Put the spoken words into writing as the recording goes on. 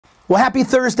Well, happy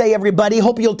Thursday, everybody.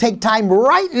 Hope you'll take time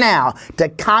right now to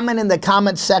comment in the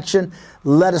comment section.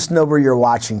 Let us know where you're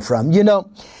watching from. You know,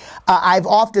 I've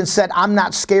often said I'm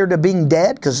not scared of being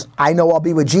dead because I know I'll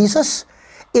be with Jesus.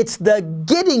 It's the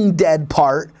getting dead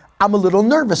part I'm a little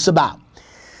nervous about.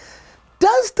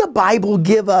 Does the Bible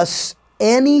give us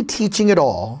any teaching at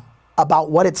all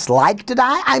about what it's like to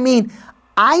die? I mean,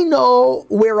 I know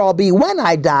where I'll be when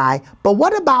I die, but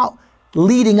what about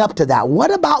leading up to that?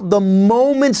 What about the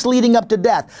moments leading up to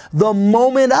death? The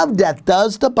moment of death,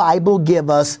 does the Bible give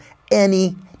us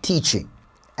any teaching?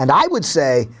 And I would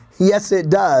say, yes, it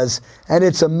does, and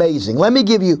it's amazing. Let me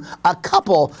give you a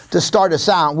couple to start us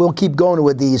out. We'll keep going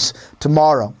with these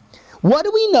tomorrow. What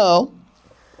do we know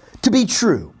to be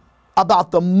true about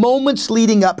the moments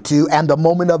leading up to and the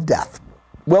moment of death?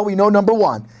 Well, we know, number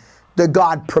one, that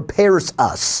God prepares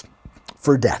us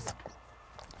for death.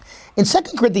 In 2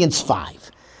 Corinthians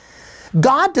 5,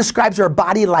 God describes our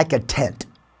body like a tent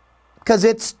because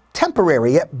it's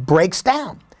temporary. It breaks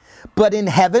down. But in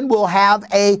heaven, we'll have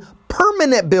a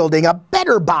permanent building, a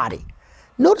better body.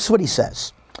 Notice what he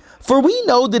says. For we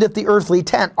know that if the earthly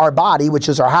tent, our body, which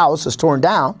is our house, is torn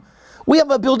down, we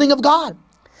have a building of God,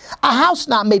 a house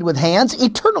not made with hands,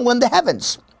 eternal in the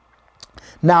heavens.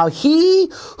 Now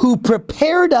he who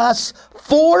prepared us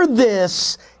for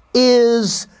this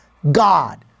is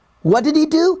God. What did he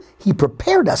do? He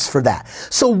prepared us for that.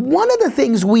 So one of the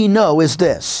things we know is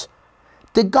this,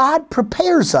 that God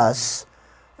prepares us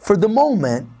for the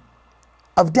moment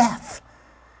of death.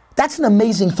 That's an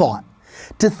amazing thought,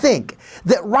 to think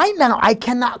that right now I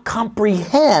cannot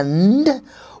comprehend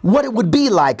what it would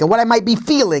be like and what I might be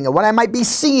feeling and what I might be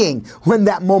seeing when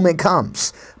that moment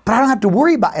comes. But I don't have to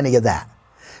worry about any of that,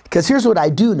 because here's what I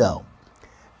do know.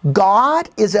 God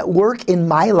is at work in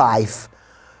my life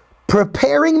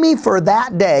preparing me for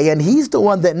that day, and he's the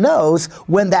one that knows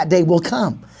when that day will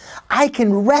come. I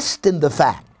can rest in the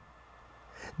fact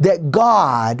that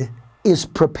God is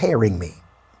preparing me.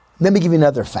 Let me give you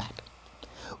another fact.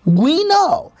 We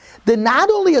know that not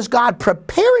only is God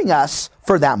preparing us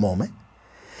for that moment,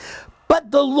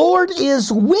 but the Lord is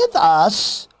with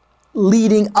us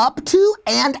leading up to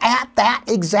and at that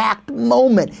exact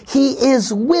moment. He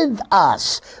is with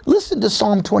us. Listen to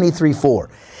Psalm 23:4.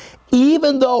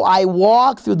 Even though I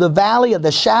walk through the valley of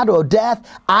the shadow of death,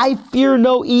 I fear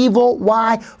no evil.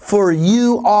 Why? For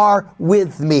you are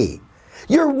with me.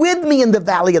 You're with me in the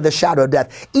valley of the shadow of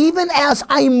death. Even as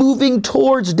I'm moving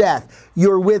towards death,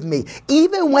 you're with me.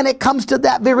 Even when it comes to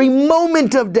that very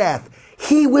moment of death,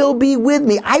 he will be with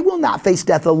me. I will not face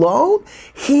death alone.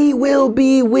 He will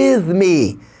be with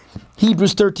me.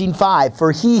 Hebrews 13:5,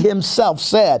 for he himself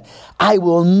said, I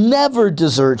will never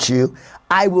desert you.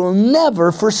 I will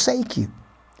never forsake you.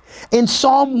 In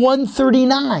Psalm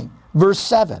 139, verse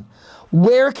 7,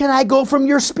 where can I go from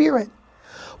your spirit?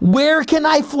 Where can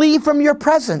I flee from your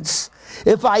presence?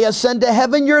 If I ascend to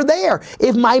heaven, you're there.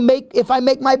 If I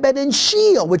make my bed in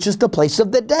Sheol, which is the place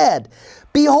of the dead,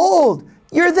 behold,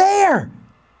 you're there.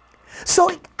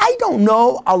 So I don't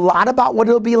know a lot about what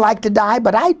it'll be like to die,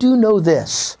 but I do know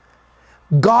this.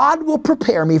 God will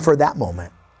prepare me for that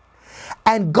moment.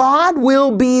 And God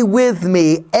will be with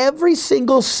me every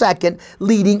single second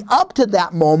leading up to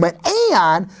that moment.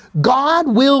 And God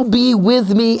will be with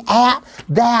me at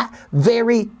that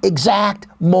very exact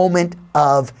moment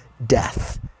of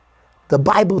death. The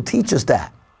Bible teaches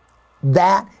that.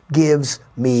 That gives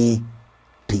me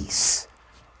peace.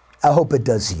 I hope it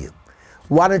does you.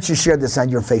 Why don't you share this on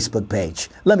your Facebook page?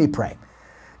 Let me pray.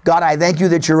 God, I thank you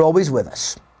that you're always with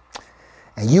us.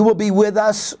 And you will be with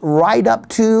us right up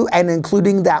to and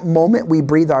including that moment we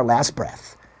breathe our last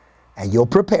breath. And you'll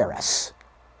prepare us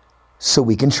so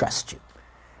we can trust you.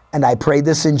 And I pray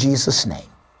this in Jesus' name.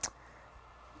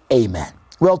 Amen.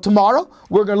 Well, tomorrow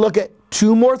we're going to look at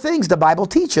two more things the Bible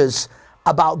teaches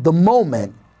about the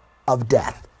moment of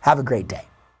death. Have a great day.